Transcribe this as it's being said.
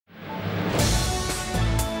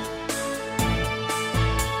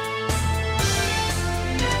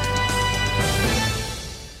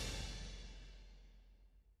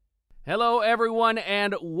Hello, everyone,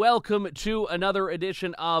 and welcome to another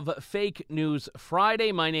edition of Fake News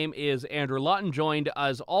Friday. My name is Andrew Lawton, joined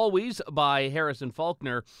as always by Harrison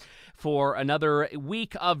Faulkner for another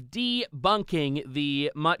week of debunking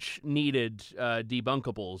the much-needed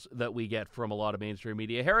debunkables that we get from a lot of mainstream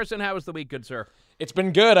media. Harrison, how was the week, good sir? It's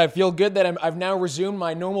been good. I feel good that I've now resumed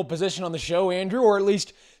my normal position on the show, Andrew, or at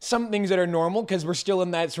least some things that are normal, because we're still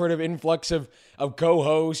in that sort of influx of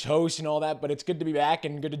co-host, host, and all that, but it's good to be back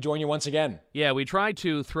and good to join you once again. Yeah, we try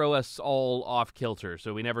to throw us all off kilter,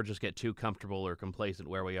 so we never just get too comfortable or complacent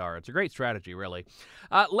where we are. It's a great strategy, really.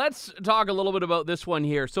 Let's talk a little bit about this one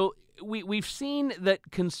here. So we've seen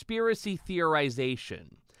that conspiracy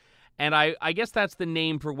theorization, and I guess that's the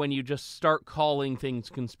name for when you just start calling things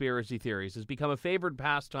conspiracy theories, has become a favored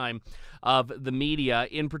pastime of the media.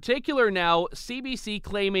 In particular now, CBC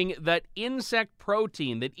claiming that insect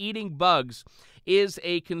protein, that eating bugs, is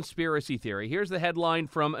a conspiracy theory. Here's the headline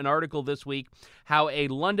from an article this week: how a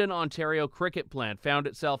London, Ontario cricket plant found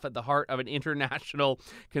itself at the heart of an international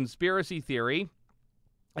conspiracy theory.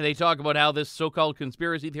 And they talk about how this so-called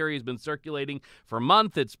conspiracy theory has been circulating for a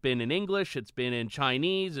month. It's been in English, it's been in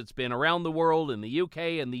Chinese, it's been around the world, in the UK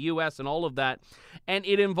and the US and all of that. And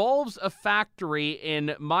it involves a factory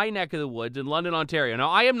in my neck of the woods in London, Ontario. Now,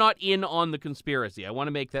 I am not in on the conspiracy. I want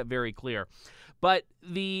to make that very clear. But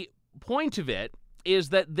the point of it is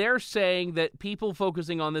that they're saying that people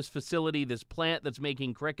focusing on this facility, this plant that's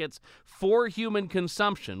making crickets for human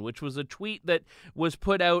consumption, which was a tweet that was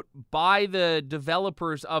put out by the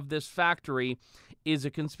developers of this factory, is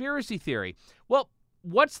a conspiracy theory. Well,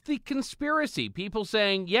 what's the conspiracy? People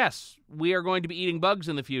saying, yes, we are going to be eating bugs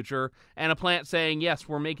in the future, and a plant saying, yes,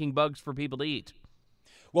 we're making bugs for people to eat.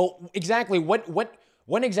 Well, exactly.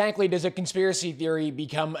 When exactly does a conspiracy theory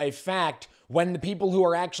become a fact when the people who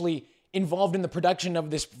are actually involved in the production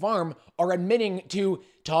of this farm are admitting to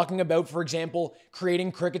talking about, for example,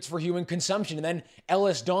 creating crickets for human consumption? And then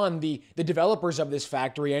Ellis Dawn, the developers of this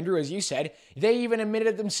factory, Andrew, as you said, they even admitted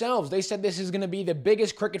it themselves. They said this is going to be the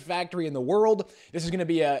biggest cricket factory in the world. This is going to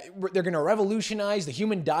be they're going to revolutionize the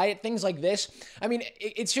human diet, things like this. I mean,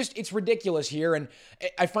 it's ridiculous here. And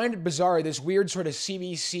I find it bizarre, this weird sort of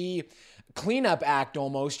CBC cleanup act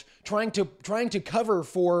almost, trying to cover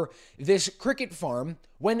for this cricket farm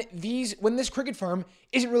when this cricket farm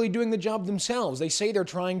isn't really doing the job themselves. They say they're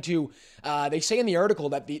trying to, they say in the article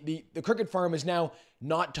that the cricket farm is now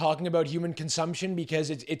not talking about human consumption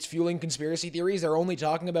because it's fueling conspiracy theories. They're only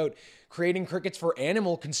talking about creating crickets for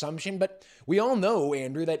animal consumption. But we all know,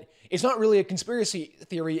 Andrew, that it's not really a conspiracy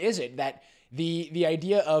theory, is it? That the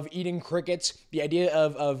idea of eating crickets, the idea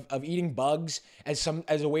of eating bugs as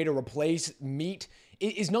a way to replace meat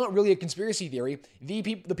is not really a conspiracy theory.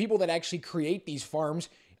 The people that actually create these farms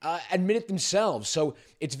admit it themselves. So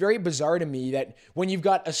it's very bizarre to me that when you've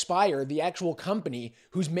got Aspire, the actual company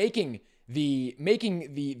who's making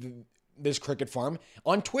this cricket farm,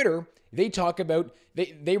 on Twitter, they talk about,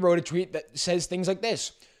 they wrote a tweet that says things like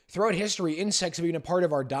this: throughout history, insects have been a part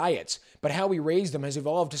of our diets, but how we raise them has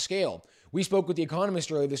evolved to scale. We spoke with The Economist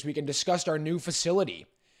earlier this week and discussed our new facility.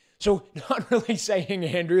 So not really saying,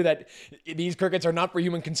 Andrew, that these crickets are not for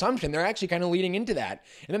human consumption. They're actually kind of leading into that.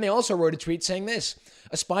 And then they also wrote a tweet saying this: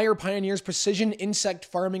 Aspire pioneers precision insect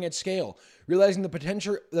farming at scale, realizing the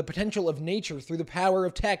potential of nature through the power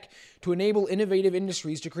of tech to enable innovative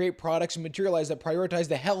industries to create products and materialize that prioritize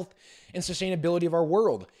the health and sustainability of our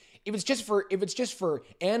world. If it's just for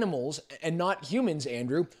animals and not humans,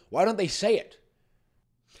 Andrew, why don't they say it?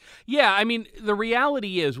 Yeah, I mean, the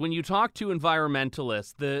reality is when you talk to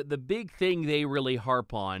environmentalists, the big thing they really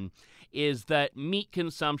harp on is that meat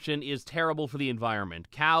consumption is terrible for the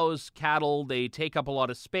environment. Cows, cattle, they take up a lot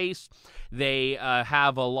of space. They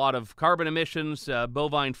have a lot of carbon emissions.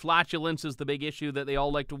 Bovine flatulence is the big issue that they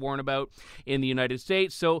all like to warn about in the United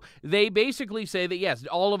States. So they basically say that, yes,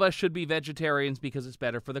 all of us should be vegetarians because it's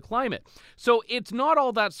better for the climate. So it's not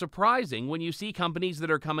all that surprising when you see companies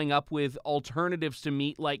that are coming up with alternatives to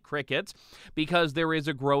meat like crickets, because there is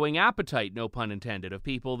a growing appetite, no pun intended, of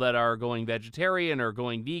people that are going vegetarian or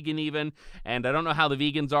going vegan even. And I don't know how the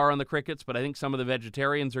vegans are on the crickets, but I think some of the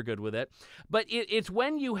vegetarians are good with it. But it's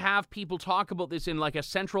when you have people talk about this in like a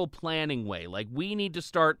central planning way, like we need to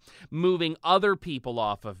start moving other people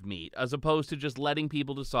off of meat as opposed to just letting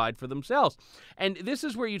people decide for themselves. And this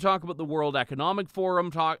is where you talk about the World Economic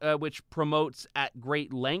Forum, which promotes at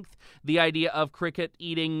great length the idea of cricket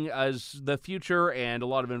eating as the future, and a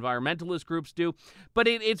lot of environmentalist groups do. But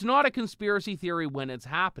it's not a conspiracy theory when it's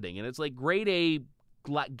happening. And it's like grade A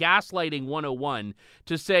gaslighting 101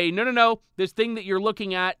 to say, no, this thing that you're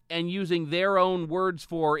looking at and using their own words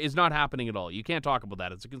for is not happening at all. You can't talk about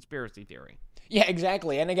that. It's a conspiracy theory. Yeah,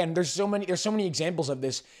 exactly. And again, there's so many examples of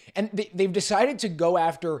this, and they've decided to go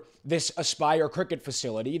after this Aspire cricket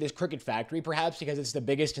facility, this cricket factory, perhaps because it's the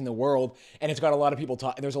biggest in the world, and it's got a lot of people.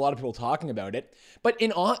 There's a lot of people talking about it. But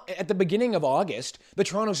at the beginning of August, the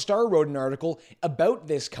Toronto Star wrote an article about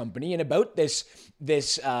this company and about this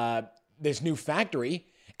new factory,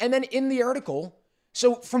 and then in the article.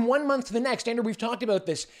 So from one month to the next, Andrew, we've talked about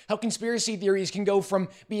this, how conspiracy theories can go from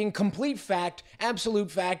being complete fact, absolute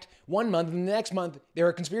fact, one month, and the next month they're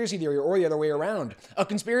a conspiracy theory, or the other way around. A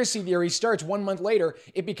conspiracy theory starts 1 month later,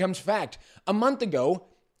 it becomes fact. A month ago,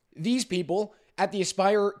 these people at the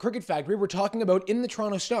Aspire Cricket Factory were talking about in the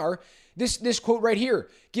Toronto Star this quote right here.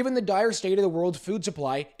 Given the dire state of the world's food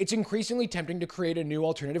supply, it's increasingly tempting to create a new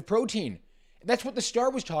alternative protein. That's what the Star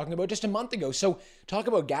was talking about just a month ago. So talk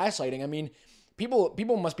about gaslighting. I mean,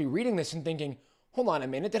 People must be reading this and thinking, hold on a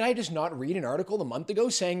minute, did I just not read an article a month ago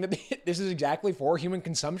saying that this is exactly for human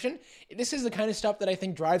consumption? This is the kind of stuff that I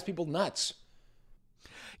think drives people nuts.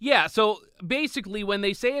 Yeah, so basically when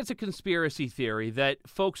they say it's a conspiracy theory that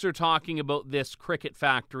folks are talking about this cricket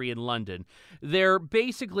factory in London, they're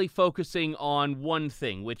basically focusing on one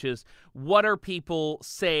thing, which is what are people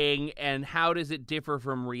saying and how does it differ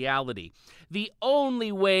from reality? The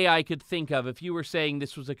only way I could think of if you were saying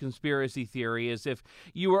this was a conspiracy theory is if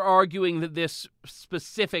you were arguing that this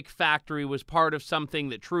specific factory was part of something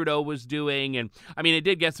that Trudeau was doing, and I mean, it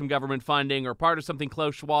did get some government funding, or part of something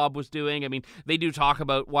Klaus Schwab was doing. I mean, they do talk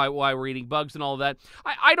about why we're eating bugs and all of that.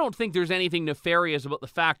 I don't think there's anything nefarious about the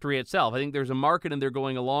factory itself. I think there's a market and they're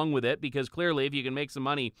going along with it because clearly if you can make some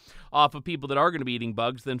money off of people that are going to be eating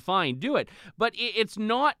bugs, then fine, do it. But it's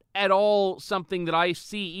not at all something that I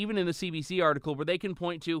see, even in the CBC article, where they can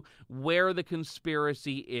point to where the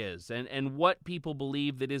conspiracy is and what people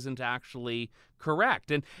believe that isn't actually correct.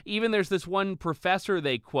 And even there's this one professor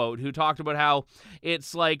they quote who talked about how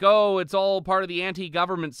it's like, oh, it's all part of the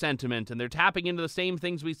anti-government sentiment and they're tapping into the same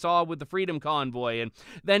things we saw with the Freedom Convoy. And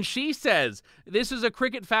then she says, this is a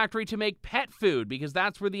cricket factory to make pet food because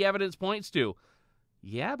that's where the evidence points to.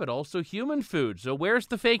 Yeah, but also human food. So where's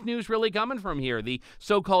the fake news really coming from here? The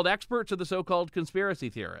so-called experts or the so-called conspiracy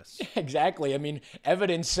theorists? Exactly. I mean,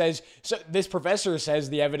 evidence says, so this professor says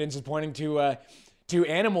the evidence is pointing to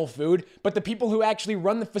animal food, but the people who actually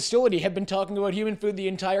run the facility have been talking about human food the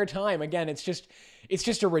entire time. Again, it's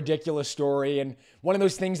just a ridiculous story, and one of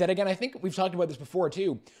those things that, again, I think we've talked about this before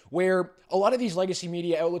too, where a lot of these legacy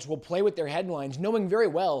media outlets will play with their headlines, knowing very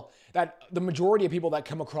well that the majority of people that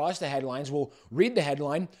come across the headlines will read the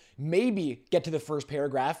headline, maybe get to the first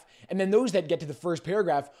paragraph, and then those that get to the first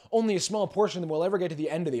paragraph, only a small portion of them will ever get to the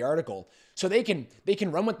end of the article. So they can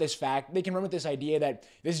run with this fact, they can run with this idea that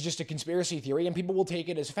this is just a conspiracy theory, and people will take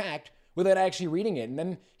it as fact without actually reading it, and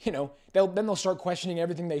then they'll start questioning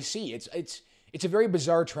everything they see. It's a very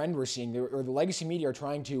bizarre trend we're seeing. The legacy media are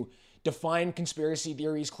trying to define conspiracy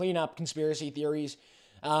theories, clean up conspiracy theories,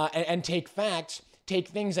 and take facts, take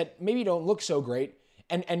things that maybe don't look so great,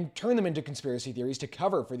 and turn them into conspiracy theories to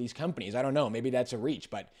cover for these companies. I don't know, maybe that's a reach,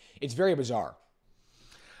 but it's very bizarre.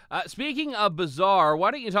 Speaking of bizarre,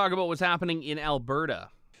 why don't you talk about what's happening in Alberta?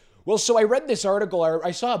 Well, so I read this article,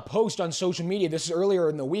 I saw a post on social media, this is earlier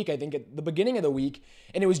in the week, I think at the beginning of the week,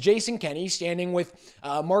 and it was Jason Kenney standing with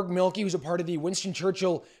Mark Milke, who's a part of the Winston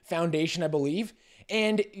Churchill Foundation, I believe,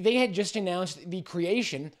 and they had just announced the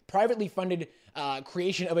privately funded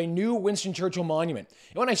creation of a new Winston Churchill monument.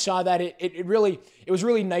 And when I saw that, it was a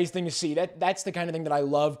really nice thing to see. That's the kind of thing that I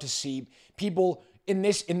love to see. People in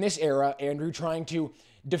this era, Andrew, trying to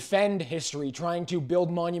defend history, trying to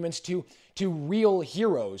build monuments to real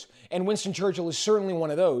heroes. And Winston Churchill is certainly one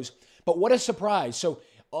of those. But what a surprise. So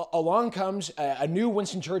along comes a new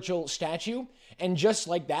Winston Churchill statue. And just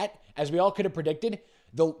like that, as we all could have predicted,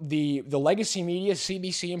 the legacy media,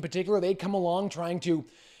 CBC in particular, they come along trying to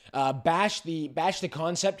bash the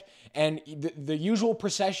concept, and the usual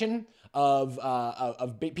procession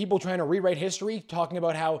of people trying to rewrite history, talking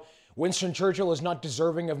about how Winston Churchill is not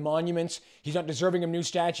deserving of monuments, he's not deserving of new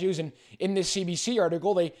statues, and in this CBC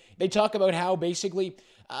article, they talk about how basically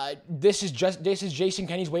this is Jason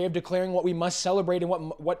Kenney's way of declaring what we must celebrate and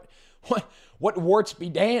what warts be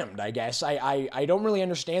damned. I guess I don't really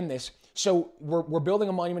understand this. So we're building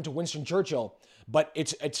a monument to Winston Churchill, but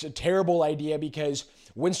it's a terrible idea because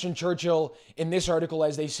Winston Churchill, in this article,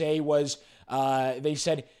 as they say, was they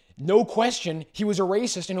said, no question, he was a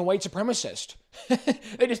racist and a white supremacist.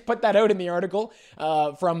 They just put that out in the article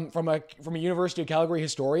from a University of Calgary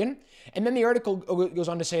historian. And then the article goes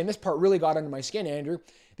on to say, and this part really got under my skin, Andrew,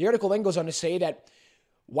 the article then goes on to say that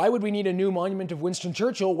why would we need a new monument of Winston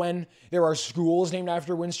Churchill when there are schools named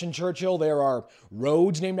after Winston Churchill, there are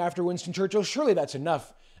roads named after Winston Churchill? Surely that's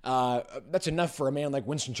enough That's enough for a man like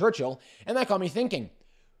Winston Churchill. And that got me thinking.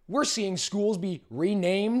 We're seeing schools be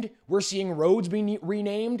renamed. We're seeing roads be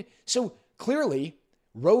renamed. So clearly,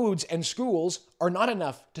 roads and schools are not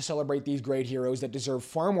enough to celebrate these great heroes that deserve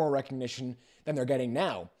far more recognition than they're getting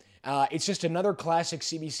now. It's just another classic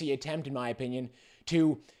CBC attempt, in my opinion,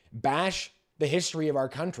 to bash the history of our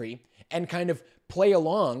country and kind of play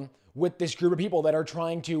along with this group of people that are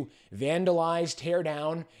trying to vandalize, tear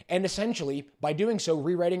down, and essentially, by doing so,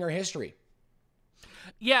 rewriting our history.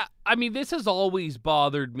 Yeah, I mean, this has always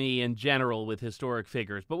bothered me in general with historic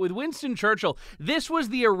figures, but with Winston Churchill, this was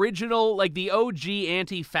the original, like the OG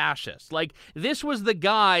anti-fascist. Like, this was the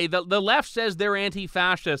guy, the left says they're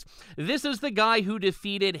anti-fascist. This is the guy who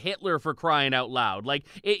defeated Hitler, for crying out loud. Like,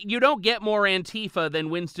 you don't get more Antifa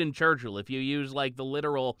than Winston Churchill if you use, like, the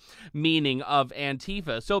literal meaning of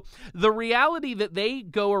Antifa. So the reality that they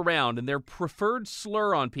go around and their preferred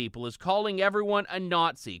slur on people is calling everyone a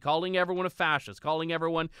Nazi, calling everyone a fascist, calling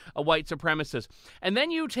everyone a white supremacist. And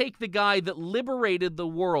then you take the guy that liberated the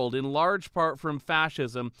world in large part from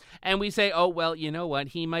fascism, and we say, oh, well, you know what?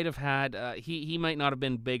 He might have had, he might not have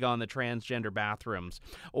been big on the transgender bathrooms.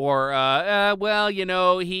 Or, well, you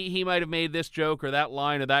know, he might have made this joke or that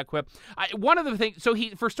line or that quip. One of the things, so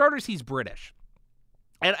for starters, he's British.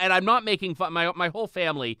 And I'm not making fun. My whole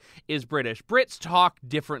family is British. Brits talk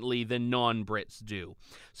differently than non-Brits do.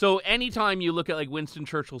 So anytime you look at like Winston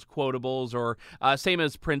Churchill's quotables or same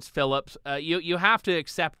as Prince Philip's, you have to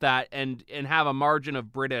accept that and have a margin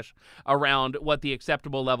of British around what the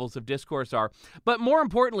acceptable levels of discourse are. But more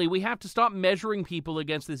importantly, we have to stop measuring people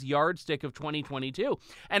against this yardstick of 2022.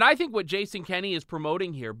 And I think what Jason Kenney is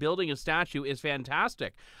promoting here, building a statue, is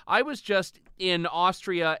fantastic. I was just in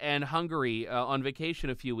Austria and Hungary on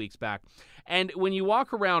vacation a few weeks back. And when you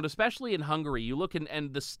walk around, especially in Hungary, you look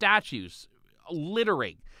and the statues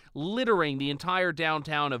littering the entire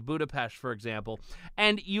downtown of Budapest, for example.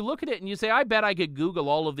 And you look at it and you say, I bet I could Google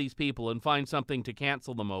all of these people and find something to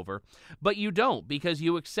cancel them over. But you don't, because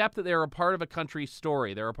you accept that they're a part of a country's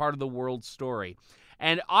story. They're a part of the world's story.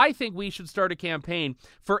 And I think we should start a campaign.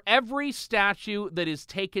 For every statue that is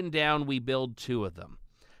taken down, we build 2 of them.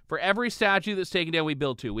 For every statue that's taken down, we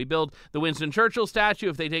build 2. We build the Winston Churchill statue.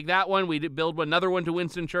 If they take that one, we build another one to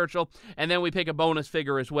Winston Churchill, and then we pick a bonus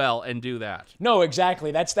figure as well and do that. No,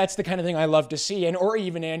 exactly. That's the kind of thing I love to see. And or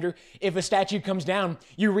even, Andrew, if a statue comes down,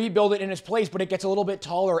 you rebuild it in its place, but it gets a little bit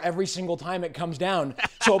taller every single time it comes down.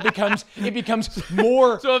 So it becomes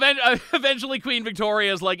more. So eventually Queen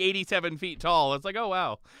Victoria is like 87 feet tall. It's like, oh,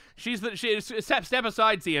 wow. Step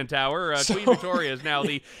aside, CN Tower. Queen Victoria is now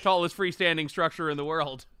the tallest freestanding structure in the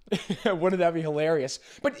world. Wouldn't that be hilarious?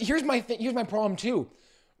 But here's my problem too.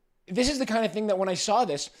 This is the kind of thing that when I saw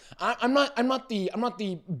this, I'm not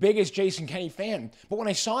the biggest Jason Kenney fan, but when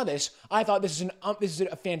I saw this, I thought this is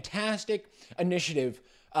a fantastic initiative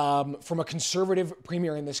from a conservative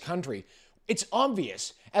premier in this country. It's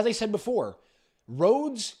obvious, as I said before,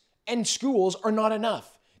 roads and schools are not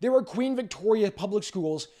enough. There are Queen Victoria public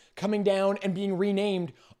schools coming down and being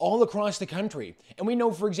renamed all across the country. And we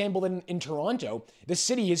know, for example, that in Toronto, the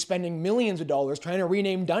city is spending millions of dollars trying to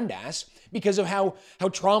rename Dundas because of how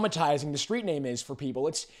traumatizing the street name is for people.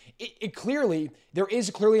 There is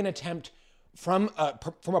clearly an attempt from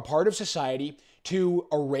a part of society to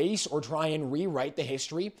erase or try and rewrite the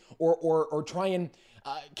history or try and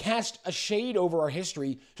cast a shade over our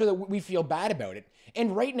history so that we feel bad about it.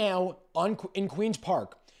 And right now in Queen's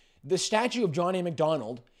Park, the statue of John A.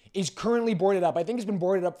 Macdonald is currently boarded up. I think it's been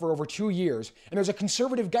boarded up for over 2 years, and there's a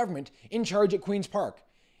conservative government in charge at Queen's Park.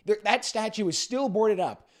 That statue is still boarded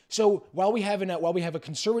up. So while we have a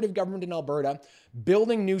conservative government in Alberta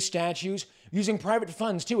building new statues using private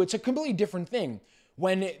funds too, it's a completely different thing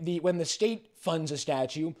when the state funds a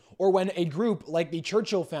statue or when a group like the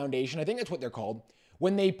Churchill Foundation, I think that's what they're called,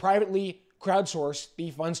 when they privately crowdsource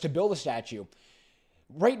the funds to build a statue.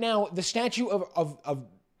 Right now, the statue of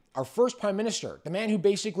our first prime minister, the man who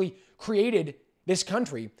basically created this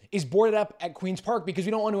country, is boarded up at Queen's Park because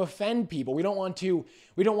we don't want to offend people. We don't want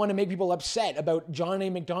to make people upset about John A.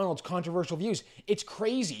 Macdonald's controversial views. It's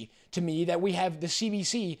crazy to me that we have the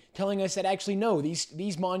CBC telling us that actually no,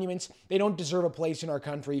 these monuments, they don't deserve a place in our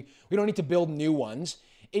country. We don't need to build new ones.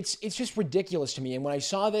 It's just ridiculous to me. And when I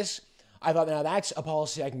saw this, I thought, now that's a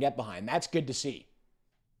policy I can get behind. That's good to see.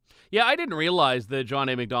 Yeah, I didn't realize the John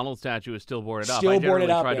A. Macdonald statue is still boarded up. Still I boarded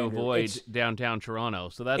generally up, try to Andrew. avoid downtown Toronto,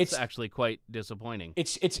 so that's actually quite disappointing.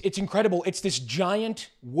 It's incredible. It's this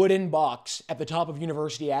giant wooden box at the top of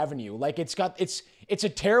University Avenue. Like it's a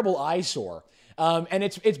terrible eyesore. And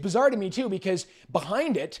it's bizarre to me too because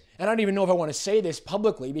behind it, and I don't even know if I want to say this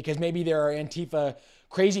publicly because maybe there are Antifa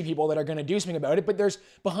crazy people that are going to do something about it. But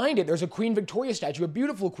behind it, there's a Queen Victoria statue, a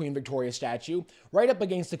beautiful Queen Victoria statue, right up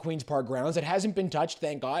against the Queen's Park grounds. It hasn't been touched,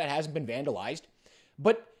 thank God. It hasn't been vandalized.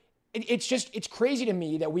 But it's crazy to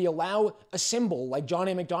me that we allow a symbol like John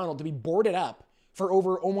A. Macdonald to be boarded up for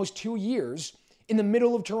over almost 2 years in the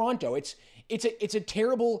middle of Toronto. It's a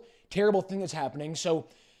terrible, terrible thing that's happening. So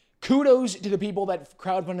kudos to the people that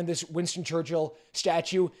crowdfunded this Winston Churchill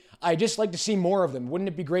statue. I just like to see more of them. Wouldn't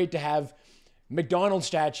it be great to have Macdonald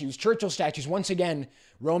statues, Churchill statues, once again,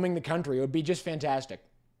 roaming the country? It would be just fantastic.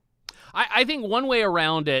 I think one way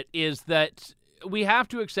around it is that we have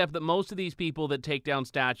to accept that most of these people that take down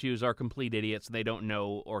statues are complete idiots. They don't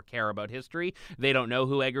know or care about history. They don't know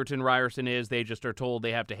who Egerton Ryerson is. They just are told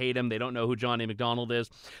they have to hate him. They don't know who John A. Macdonald is.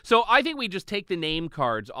 So I think we just take the name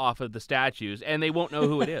cards off of the statues, and they won't know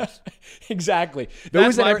who it is. Exactly.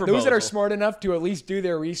 Those that are smart enough to at least do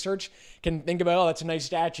their research can think about, oh, that's a nice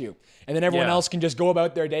statue. And then everyone else can just go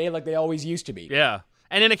about their day like they always used to be. Yeah.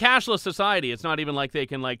 And in a cashless society, it's not even like they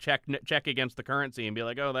can check against the currency and be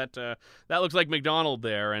like, oh, that looks like McDonald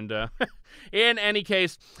there. And in any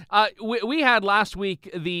case, we had last week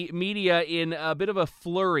the media in a bit of a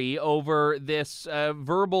flurry over this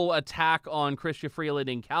verbal attack on Chrystia Freeland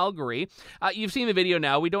in Calgary. You've seen the video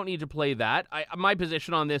now. We don't need to play that. My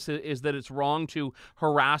position on this is that it's wrong to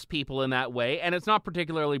harass people in that way, and it's not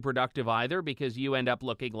particularly productive either because you end up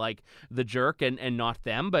looking like the jerk and not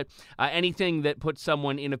them. But anything that puts someone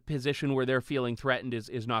in a position where they're feeling threatened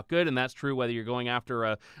is not good, and that's true whether you're going after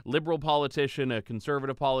a liberal politician, a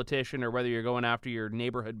conservative politician, or whether you're going after your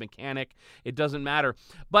neighborhood mechanic. It doesn't matter.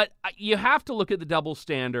 But you have to look at the double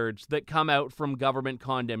standards that come out from government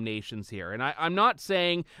condemnations here. And I'm not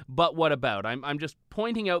saying, but what about? I'm just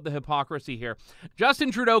pointing out the hypocrisy here.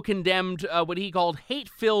 Justin Trudeau condemned what he called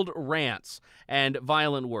hate-filled rants and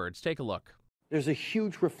violent words. Take a look. There's a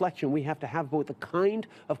huge reflection. We have to have both the kind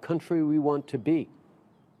of country we want to be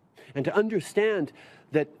and to understand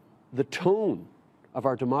that the tone of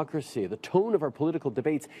our democracy, the tone of our political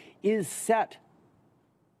debates is set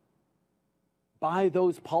by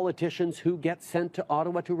those politicians who get sent to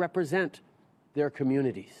Ottawa to represent their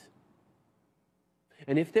communities.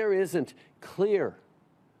 And if there isn't clear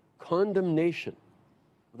condemnation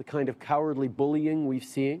of the kind of cowardly bullying we've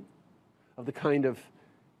seen, of the kind of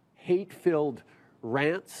hate-filled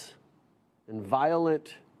rants and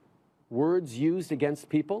violent words used against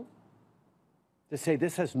people, to say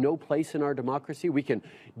this has no place in our democracy. We can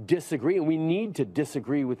disagree, and we need to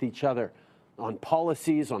disagree with each other on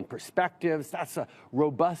policies, on perspectives. That's a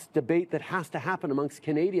robust debate that has to happen amongst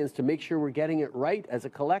Canadians to make sure we're getting it right as a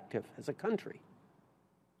collective, as a country.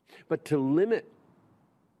 But to limit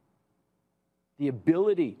the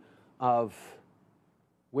ability of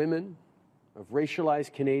women, of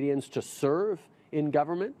racialized Canadians to serve in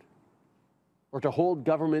government or to hold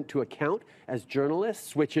government to account as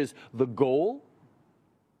journalists, which is the goal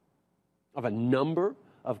of a number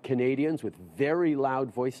of Canadians with very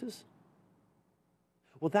loud voices,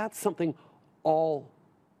 well, that's something all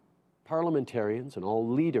parliamentarians and all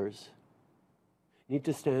leaders need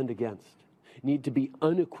to stand against, need to be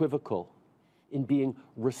unequivocal in being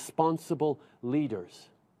responsible leaders,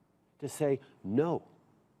 to say, no,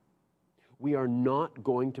 we are not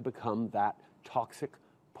going to become that toxic,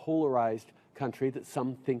 polarized country that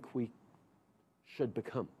some think we should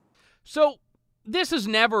become. So this is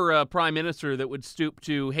never a prime minister that would stoop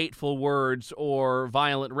to hateful words or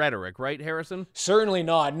violent rhetoric, right, Harrison? Certainly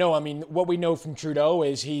not. No, I mean, what we know from Trudeau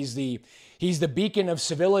is he's the beacon of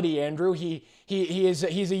civility, Andrew. He's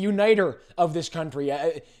a uniter of this country.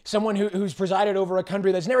 Someone who's presided over a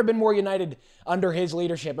country that's never been more united under his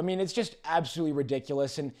leadership. I mean, it's just absolutely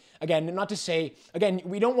ridiculous. And again, not to say, again,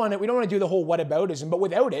 we don't want to do the whole whataboutism, but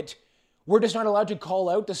without it, we're just not allowed to call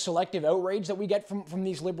out the selective outrage that we get from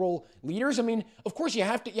these liberal leaders. I mean, of course, you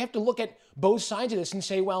have to look at both sides of this and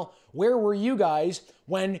say, well, where were you guys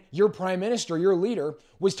when your prime minister, your leader,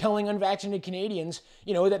 was telling unvaccinated Canadians,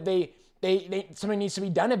 that they something needs to be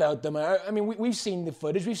done about them? I mean, we've seen the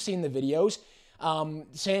footage, we've seen the videos,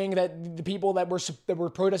 saying that the people that were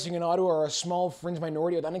protesting in Ottawa are a small fringe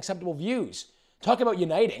minority with unacceptable views. Talk about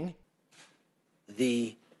uniting.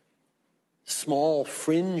 The small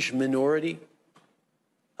fringe minority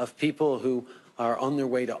of people who are on their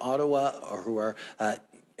way to Ottawa or who are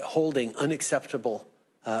holding unacceptable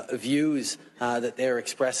views that they're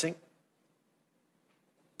expressing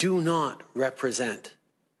do not represent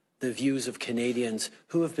the views of Canadians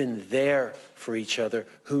who have been there for each other,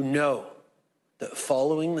 who know that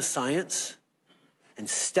following the science and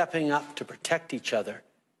stepping up to protect each other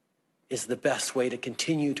is the best way to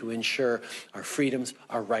continue to ensure our freedoms,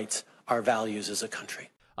 our rights, our values as a country.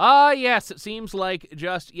 Yes, it seems like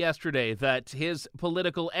just yesterday that his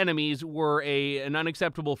political enemies were an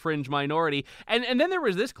unacceptable fringe minority. And then there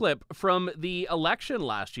was this clip from the election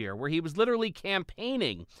last year where he was literally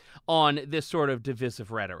campaigning on this sort of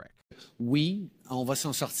divisive rhetoric. Oui, on va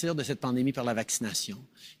s'en sortir de cette pandémie par la vaccination.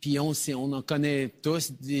 Puis on en connaît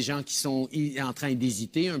tous des gens qui sont en train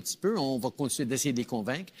d'hésiter un petit peu. On va continuer d'essayer de les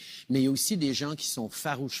convaincre. Mais il y a aussi des gens qui sont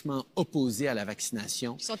farouchement opposés à la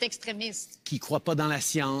vaccination. Qui sont extrémistes. Qui ne croient pas dans la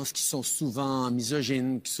science, qui sont souvent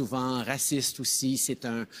misogynes, souvent racistes aussi. C'est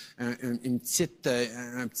un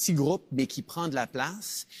petit groupe, mais qui prend de la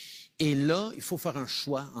place. Et là, il faut faire un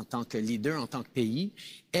choix en tant que leader, en tant que pays.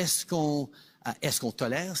 Est-ce qu'on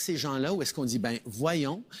tolère ces gens-là ou est-ce qu'on dit, ben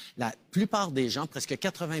voyons, la plupart des gens, presque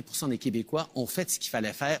 80% des Québécois ont fait ce qu'il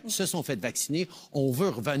fallait faire, se sont fait vacciner, on veut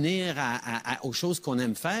revenir aux choses qu'on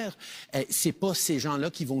aime faire. C'est pas ces gens-là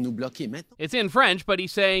qui vont nous bloquer maintenant. It's in French, but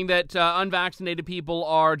he's saying that unvaccinated people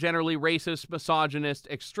are generally racist, misogynist,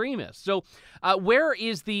 extremists. So where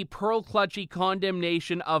is the pearl-clutchy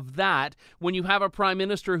condemnation of that when you have a prime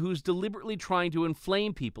minister who's deliberately trying to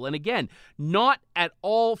inflame people? And again, not at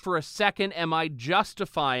all for a second am I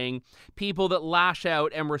justifying people that lash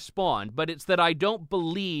out and respond, but it's that I don't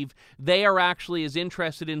believe they are actually as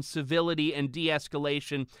interested in civility and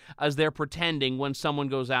de-escalation as they're pretending when someone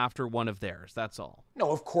goes after one of theirs. That's all.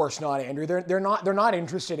 No, of course not, Andrew. They're not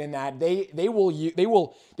interested in that. They will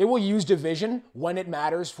use division when it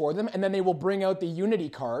matters for them, and then they will bring out the unity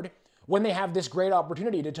card when they have this great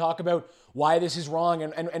opportunity to talk about why this is wrong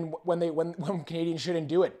and when Canadians shouldn't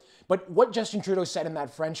do it. But what Justin Trudeau said in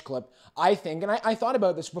that French clip, I think, and I thought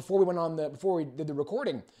about this before we did the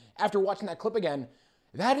recording, after watching that clip again,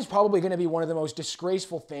 that is probably going to be one of the most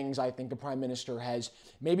disgraceful things I think a prime minister has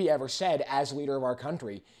maybe ever said as leader of our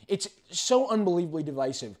country. It's so unbelievably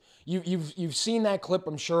divisive. You've seen that clip,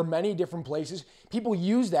 I'm sure, many different places. People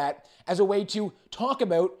use that as a way to talk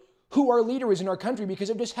about who our leader is in our country because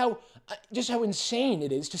of just how insane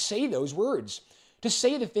it is to say those words, to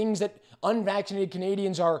say the things that unvaccinated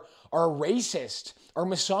Canadians are racist, are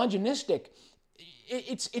misogynistic.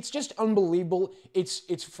 It's just unbelievable.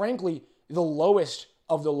 It's frankly the lowest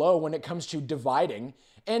of the low when it comes to dividing.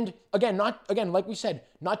 And again, like we said,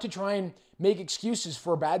 not to try and make excuses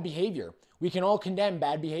for bad behavior. We can all condemn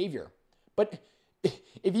bad behavior, but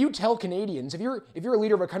if you tell Canadians, if you're a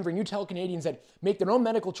leader of a country and you tell Canadians that make their own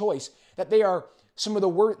medical choice that they are some of the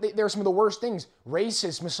worst things,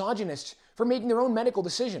 racist, misogynist, for making their own medical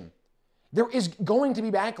decision, there is going to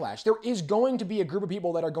be backlash. There is going to be a group of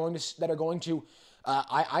people that are going to,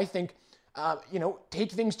 I think,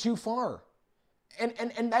 take things too far,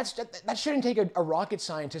 and that shouldn't take a rocket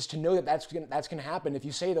scientist to know that that's going to happen if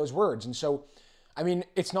you say those words. And so, I mean,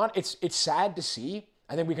 it's sad to see.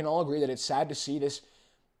 I think we can all agree that it's sad to see this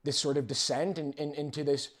sort of descent into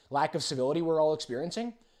this lack of civility we're all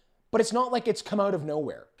experiencing. But it's not like it's come out of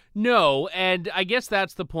nowhere. No, and I guess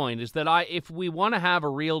that's the point, is that if we want to have a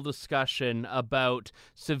real discussion about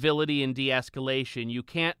civility and de-escalation, you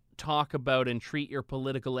can't talk about and treat your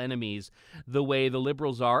political enemies the way the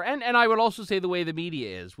Liberals are, and I would also say the way the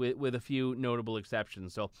media is, with a few notable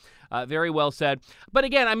exceptions. So very well said. But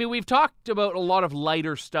again, I mean, we've talked about a lot of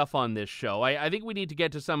lighter stuff on this show. I think we need to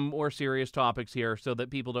get to some more serious topics here so that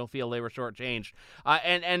people don't feel they were shortchanged.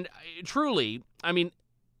 And truly, I mean,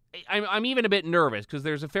 I'm even a bit nervous because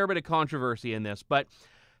there's a fair bit of controversy in this, but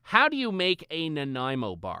how do you make a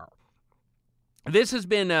Nanaimo bar? This has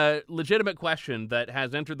been a legitimate question that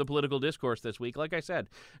has entered the political discourse this week. Like I said,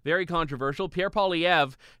 very controversial. Pierre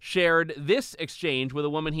Poilievre shared this exchange with a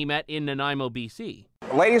woman he met in Nanaimo, BC.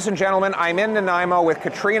 Ladies and gentlemen, I'm in Nanaimo with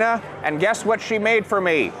Katrina, and guess what she made for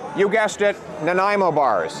me? You guessed it, Nanaimo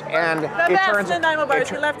bars. And Nanaimo bars.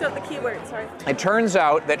 You left out the keyword, sorry. It turns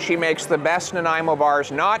out that she makes the best Nanaimo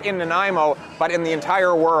bars, not in Nanaimo, but in the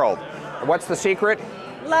entire world. What's the secret?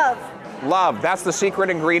 Love. Love. That's the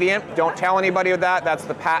secret ingredient. Don't tell anybody that. That's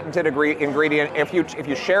the patented ingredient. If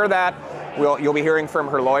you share that, you'll be hearing from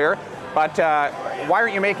her lawyer. But why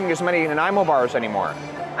aren't you making as many Nanaimo bars anymore?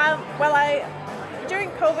 During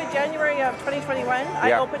COVID, January of 2021,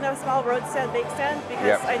 I opened a small roadside bake stand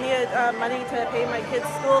because I needed money to pay my kids'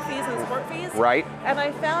 school fees and sport fees. Right. And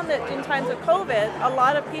I found that in times of COVID, a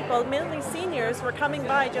lot of people, mainly seniors, were coming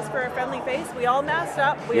by just for a friendly face. We all masked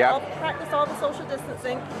up. We all practiced all the social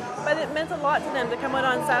distancing, but it meant a lot to them to come out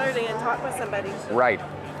on Saturday and talk with somebody. Right.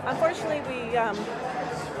 Unfortunately,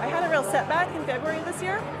 I had a real setback in February this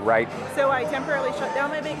year. Right. So I temporarily shut down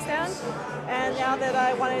my bake stand. And now that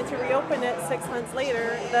I wanted to reopen it 6 months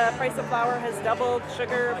later, the price of flour has doubled,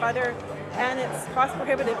 sugar, butter, and it's cost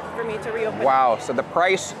prohibitive for me to reopen. Wow, so the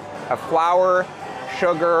price of flour,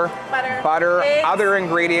 sugar, butter, eggs. other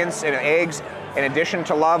ingredients and eggs, in addition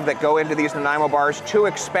to love, that go into these Nanaimo bars. Too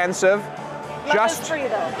expensive. Love is free,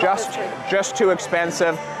 though. Love is free. Just too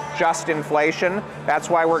expensive. Just inflation. That's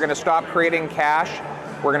why we're going to stop creating cash.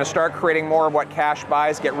 We're going to start creating more of what cash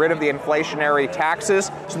buys, get rid of the inflationary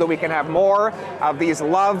taxes so that we can have more of these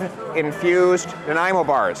love-infused Nanaimo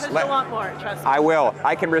bars. Because you want more, trust me. I will.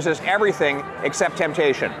 I can resist everything except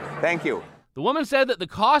temptation. Thank you. The woman said that the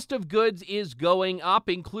cost of goods is going up,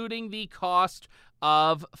 including the cost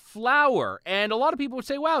of flour. And a lot of people would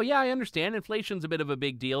say, wow, yeah, I understand. Inflation's a bit of a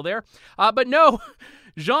big deal there. But no,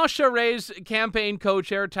 Jean Charest's campaign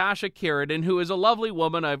co-chair, Tasha Kiridan, who is a lovely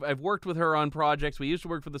woman. I've worked with her on projects. We used to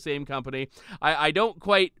work for the same company. I don't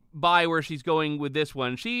quite buy where she's going with this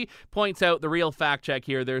one. She points out the real fact check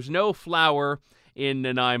here. There's no flour in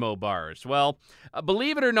Nanaimo bars. Well,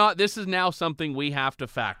 believe it or not, this is now something we have to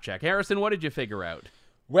fact check. Harrison, what did you figure out?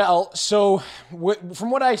 Well, so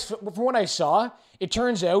from what I saw, it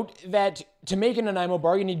turns out that to make a Nanaimo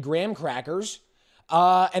bar, you need graham crackers,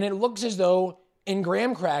 and it looks as though in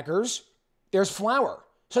graham crackers there's flour.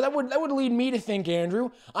 So that would lead me to think,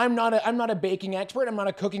 Andrew, I'm not a baking expert, I'm not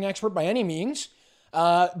a cooking expert by any means,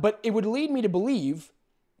 but it would lead me to believe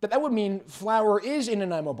that would mean flour is in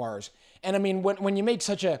Nanaimo bars. And I mean, when you make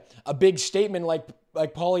such a big statement like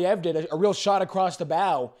Poilievre did, a real shot across the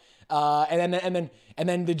bow, and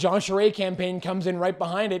then the Jean Charest campaign comes in right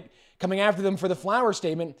behind it, coming after them for the flour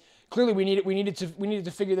statement. Clearly, we needed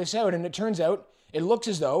to figure this out, and it turns out it looks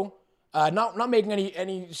as though not making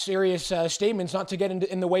any serious statements, not to get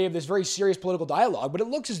in the way of this very serious political dialogue, but it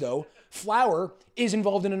looks as though flour is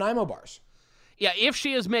involved in Nanaimo bars. Yeah, if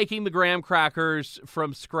she is making the graham crackers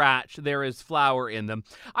from scratch, there is flour in them.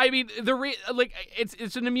 I mean,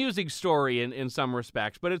 it's an amusing story in some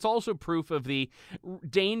respects, but it's also proof of the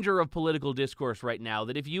danger of political discourse right now,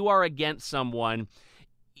 that if you are against someone,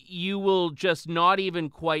 you will just not even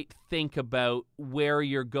quite think about where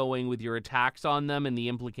you're going with your attacks on them and the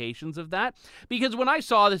implications of that. Because when I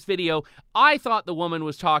saw this video, I thought the woman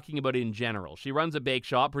was talking about it in general. She runs a bake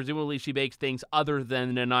shop. Presumably she bakes things other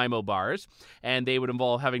than Nanaimo bars, and they would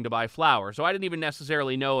involve having to buy flour. So I didn't even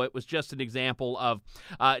necessarily know it was just an example of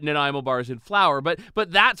Nanaimo bars and flour, but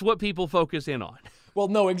that's what people focus in on. Well,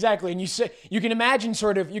 no, exactly. And you can imagine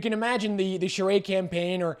the Charest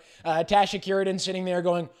campaign or Tasha Kiridan sitting there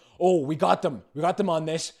going, "Oh, we got them on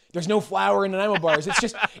this. There's no flour in Nanaimo bars."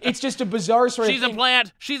 It's just a bizarre sort of thing.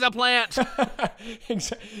 She's a plant.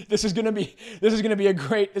 This is gonna be a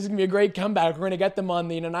great comeback. We're gonna get them on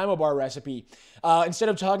the Nanaimo bar recipe instead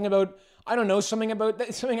of talking about, I don't know,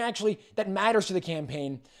 something actually that matters to the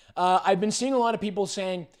campaign. I've been seeing a lot of people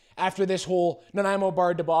saying, after this whole Nanaimo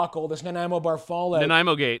bar debacle, this Nanaimo bar fallout.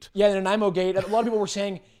 Nanaimo Gate. Yeah, the Nanaimo Gate. A lot of people were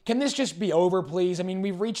saying, can this just be over, please? I mean,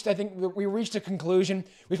 we reached a conclusion.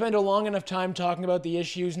 We spent a long enough time talking about the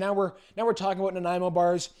issues. Now we're talking about Nanaimo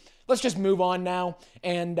bars. Let's just move on now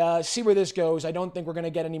and see where this goes. I don't think we're going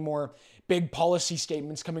to get any more big policy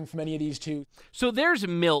statements coming from any of these two. So there's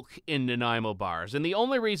milk in Nanaimo bars, and the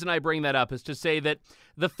only reason I bring that up is to say that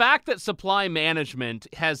the fact that supply management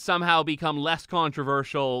has somehow become less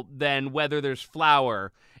controversial than whether there's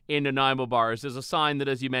flour in Nanaimo bars is a sign that,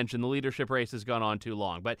 as you mentioned, the leadership race has gone on too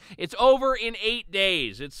long. But it's over in 8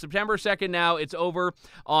 days. It's September 2nd now. It's over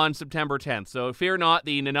on September 10th. So fear not,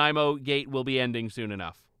 the Nanaimo Gate will be ending soon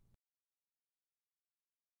enough.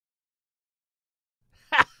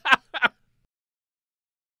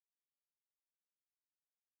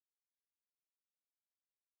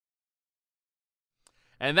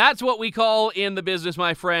 And that's what we call in the business,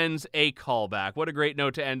 my friends, a callback. What a great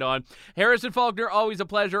note to end on. Harrison Faulkner, always a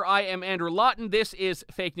pleasure. I am Andrew Lawton. This is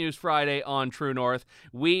Fake News Friday on True North.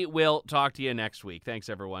 We will talk to you next week. Thanks,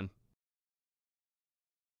 everyone.